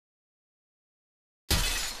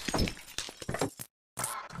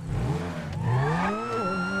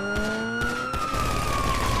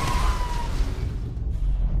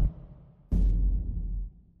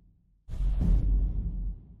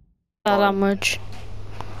That much.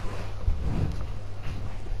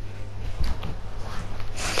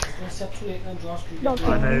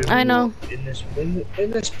 I know.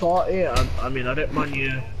 In this party, I mean, I don't mind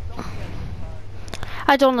you.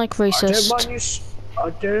 I don't like racist. I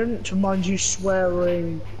don't mind you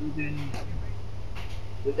swearing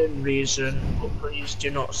within reason, but please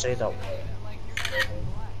do not say that word.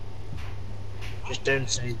 Just don't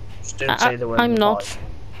say the word. I'm not.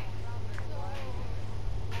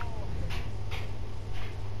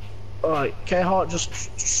 Alright, K-Heart,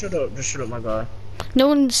 just shut up, my guy. No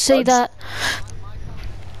one say that.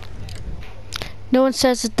 No one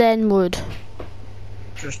says the N-word.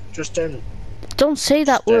 Just don't. Don't say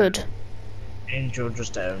that word. Angel,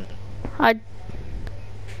 just don't.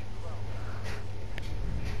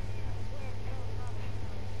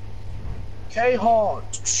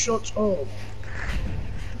 K-Heart, shut up.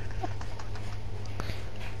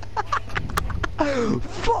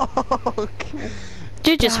 Fuck!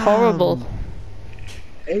 You're just horrible.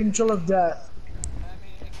 Angel of Death.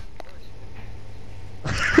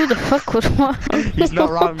 Who the fuck would want? He's not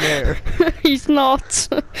wrong there. He's not.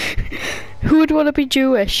 Who would want to be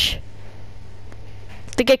Jewish?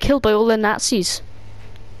 They get killed by all the Nazis.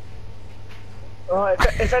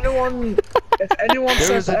 If anyone there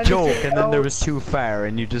says was a joke and then there else, was too far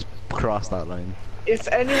and you just crossed that line. If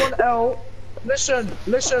anyone else, listen,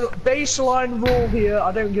 baseline rule here,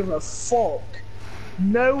 I don't give a fuck.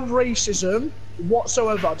 No racism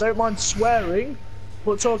whatsoever. I don't mind swearing,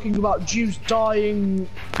 but talking about Jews dying,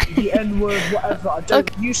 the N-word, whatever, I don't.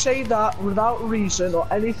 Okay. You say that without reason or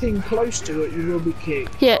anything close to it, you will be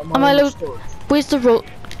kicked. Yeah, am I allowed? Where's the role?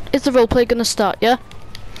 Is the roleplay gonna start? Yeah.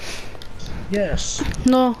 Yes.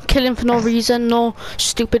 No killing for no reason. No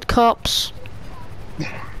stupid cops.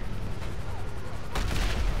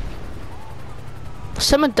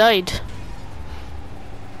 Someone died.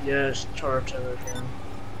 Yes, Toronto again.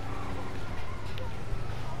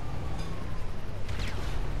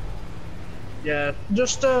 Yeah,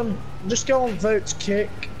 just go on vote to kick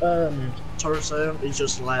Toronto. He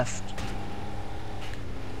just left.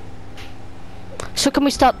 So can we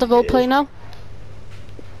start the roleplay now?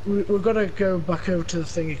 We're gonna go back over to the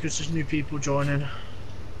thingy because there's new people joining.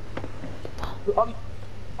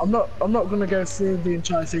 I'm not gonna go through the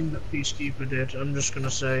entire thing that Peacekeeper did. I'm just gonna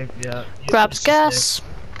say, yeah. Grabs gas.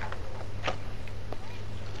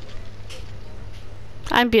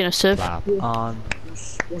 I'm being a civ.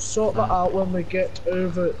 We'll sort that out when we get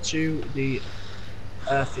over to the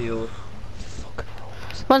airfield.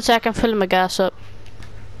 1 second, filling my gas up.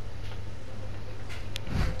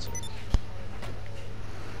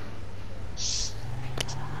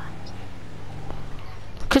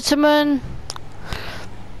 Could someone...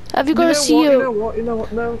 Have you got a CO? You know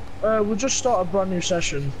what, no. We'll just start a brand new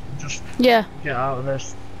session. Just get out of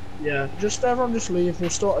this. Yeah, just everyone just leave, we'll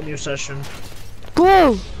start a new session.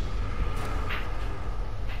 Whoa!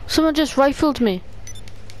 Someone just rifled me.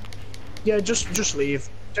 Yeah, just leave.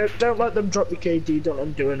 Don't let them drop the KD, don't let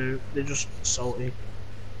them do anything. They're just salty.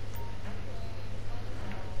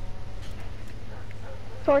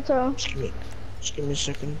 Torto. Just give me a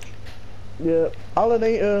second. Yeah,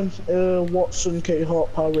 Alan Watson,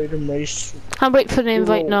 K-Hart, Power Raid and Race. I'm waiting for the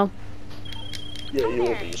invite now. Yeah, you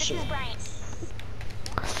will be soon.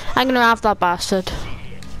 I'm gonna have that bastard.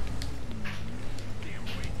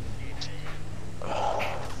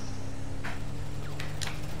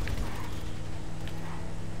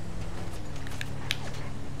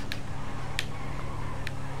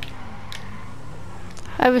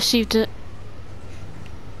 I received it.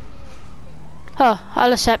 Oh,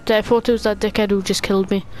 I'll accept it. I thought it was that dickhead who just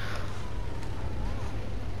killed me.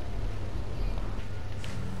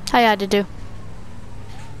 I had to do.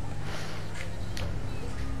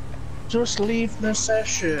 Just leave the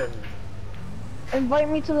session. Invite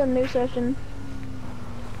me to the new session.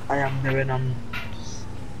 I am doing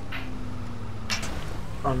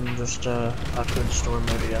I'm just I couldn't store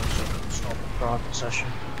mode again, so it's not a private session.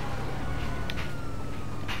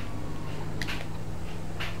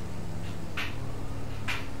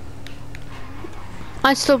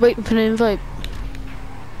 I'm still waiting for an invite.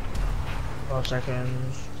 5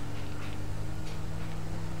 seconds.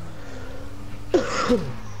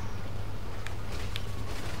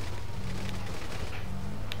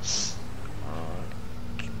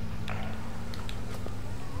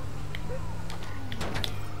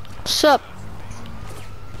 Sup?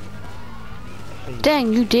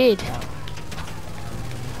 Dang, you did.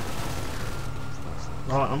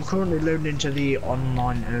 Right, I'm currently loading into the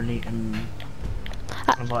online only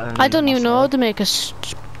invite only I don't even know how password. to make a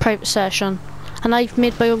private session, and I've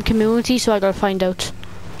made my own community, so I gotta find out.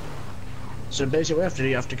 So basically, what you have to do,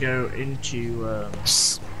 you have to go into.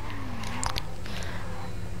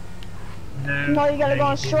 No, you gotta go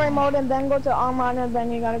on story mode and then go to online and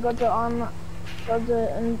then you gotta go to online.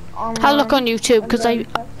 Online. I'll look on YouTube because and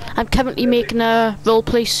I'm currently making a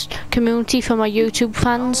roleplay community for my YouTube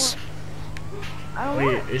fans. I don't know.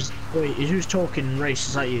 Wait, is who's talking race?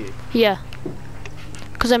 Is that you? Yeah,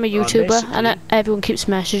 because I'm a Right, YouTuber and basically- everyone keeps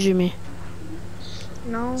messaging me.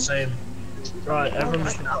 No. Same. Right, everyone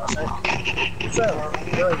just So,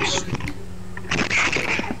 race.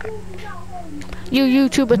 You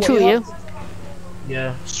YouTuber too, you?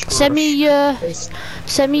 Yeah. Send me your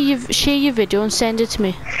share your video and send it to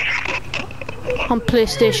me on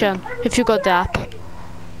PlayStation if you got the app.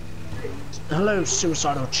 Hello,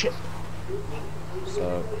 suicidal chip.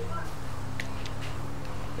 So,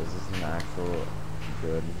 is this an actual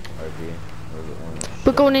good RV? Or is it one that's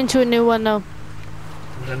We're going into a new one now.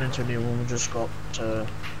 We're going into a new one. We just got trashed.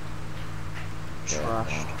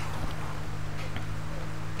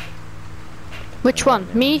 Which one?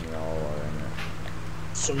 Me? They all are in there.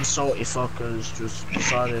 Some salty fuckers just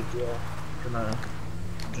decided, yeah, gonna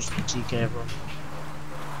just TK everyone.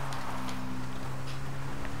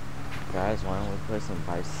 Guys, why don't we play some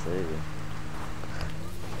Vice City?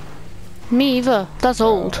 Me either. That's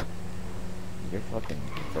old. You're fucking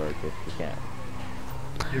dark if you can't.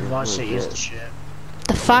 Your Vice City is the shit.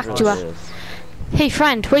 The fact you It are. is. Hey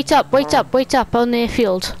friend, wait up on the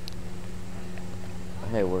airfield.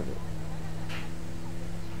 Hey,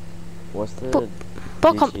 what's the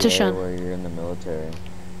Ball GTA competition. where you're in the military?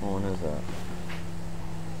 What one is that?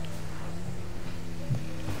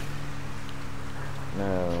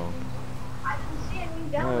 No.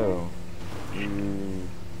 No. You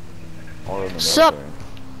are in the Sup?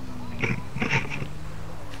 military.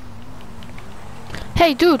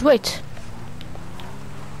 Hey dude, wait.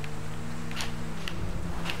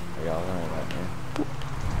 Are y'all gonna let me?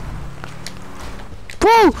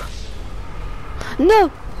 Whoa!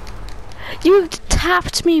 No! You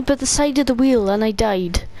tapped me by the side of the wheel and I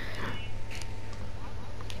died.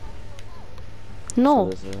 So No,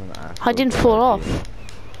 this is an I actual didn't good fall idea. off.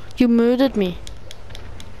 You murdered me.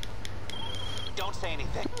 Don't say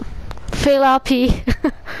anything. Fail RP.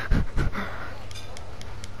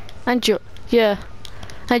 Yeah.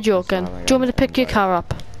 I'm joking. Sound like Do you want me to an pick your invite. car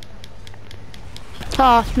up?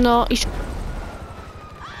 Ah, no. You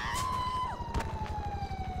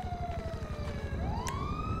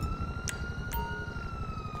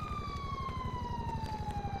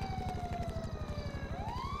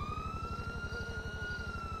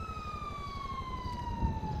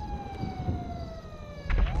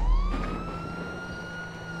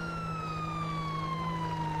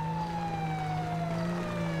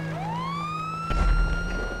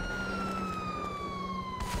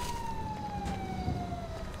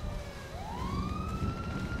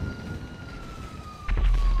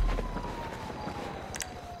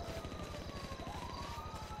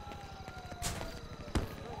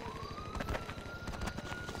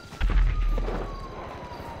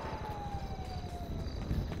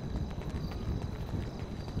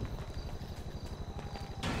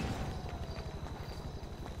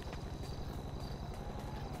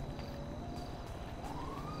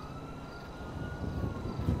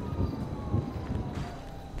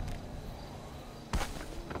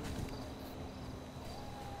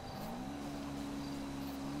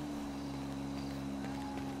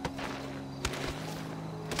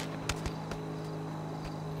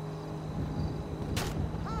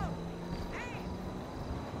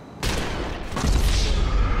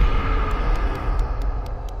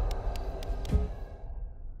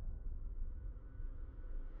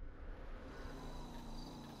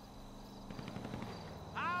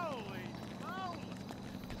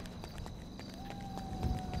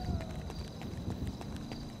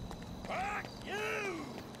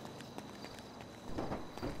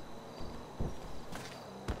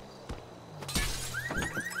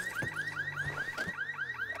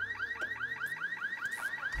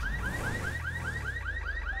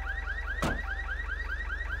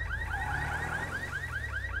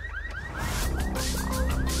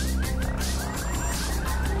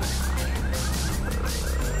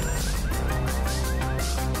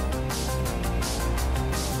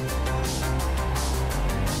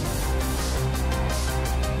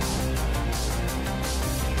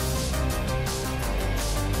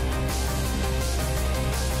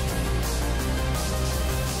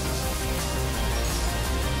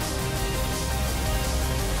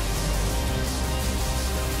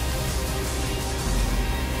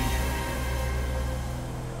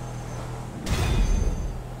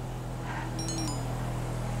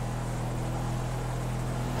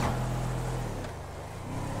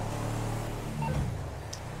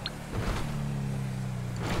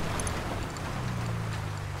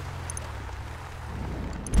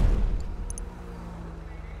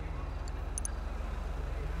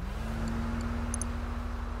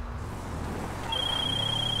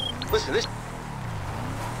Listen, this.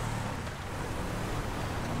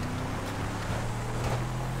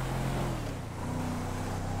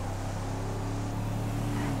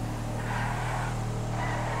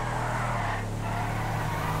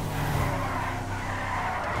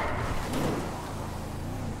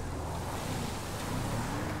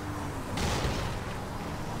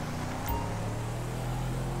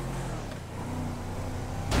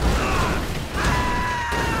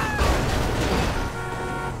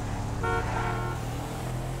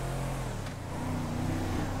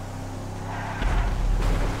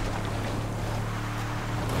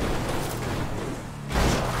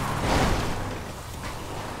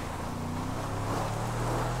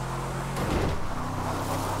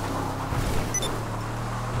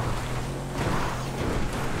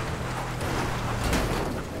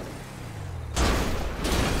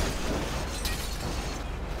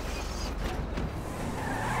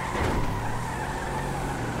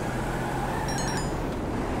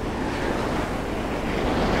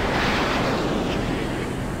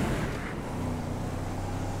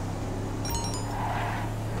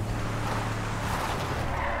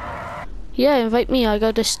 Yeah, invite me. I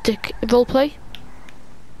got a stick roleplay.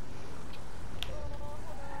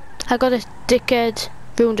 I got a dickhead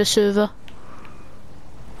ruined the server.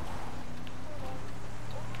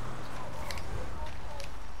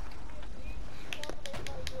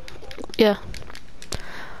 Yeah.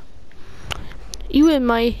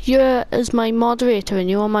 You're as my moderator and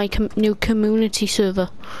you're on my new community server.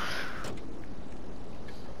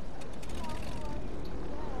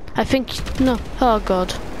 I think, no, oh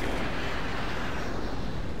god.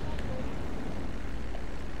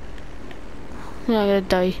 I'm gonna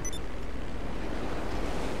die.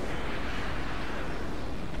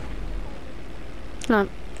 No.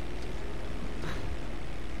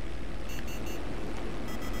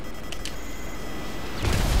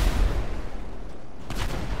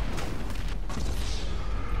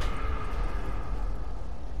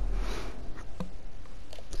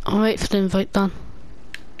 I'll wait for the invite then.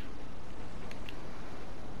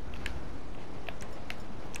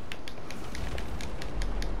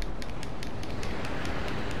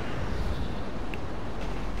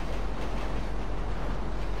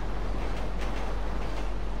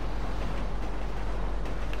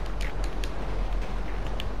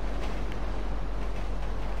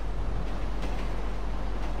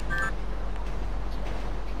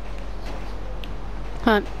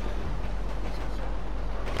 Right.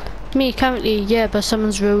 Me currently, yeah, but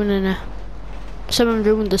someone's ruining it. Someone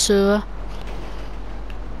ruined the server.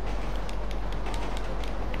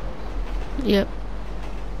 Yep.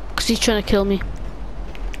 Because he's trying to kill me.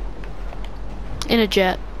 In a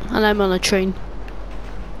jet, and I'm on a train.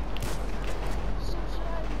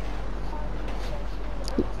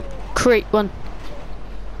 Create one.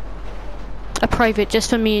 A private, just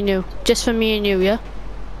for me and you. Just for me and you, yeah?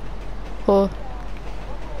 Or...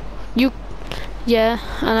 You... Yeah,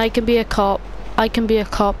 and I can be a cop. I can be a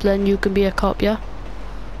cop, then you can be a cop, yeah?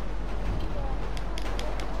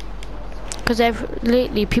 Because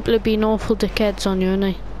lately people have been awful dickheads on you,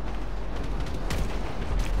 innit?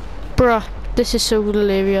 Bruh, this is so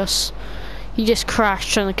hilarious. You just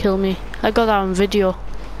crashed trying to kill me. I got that on video.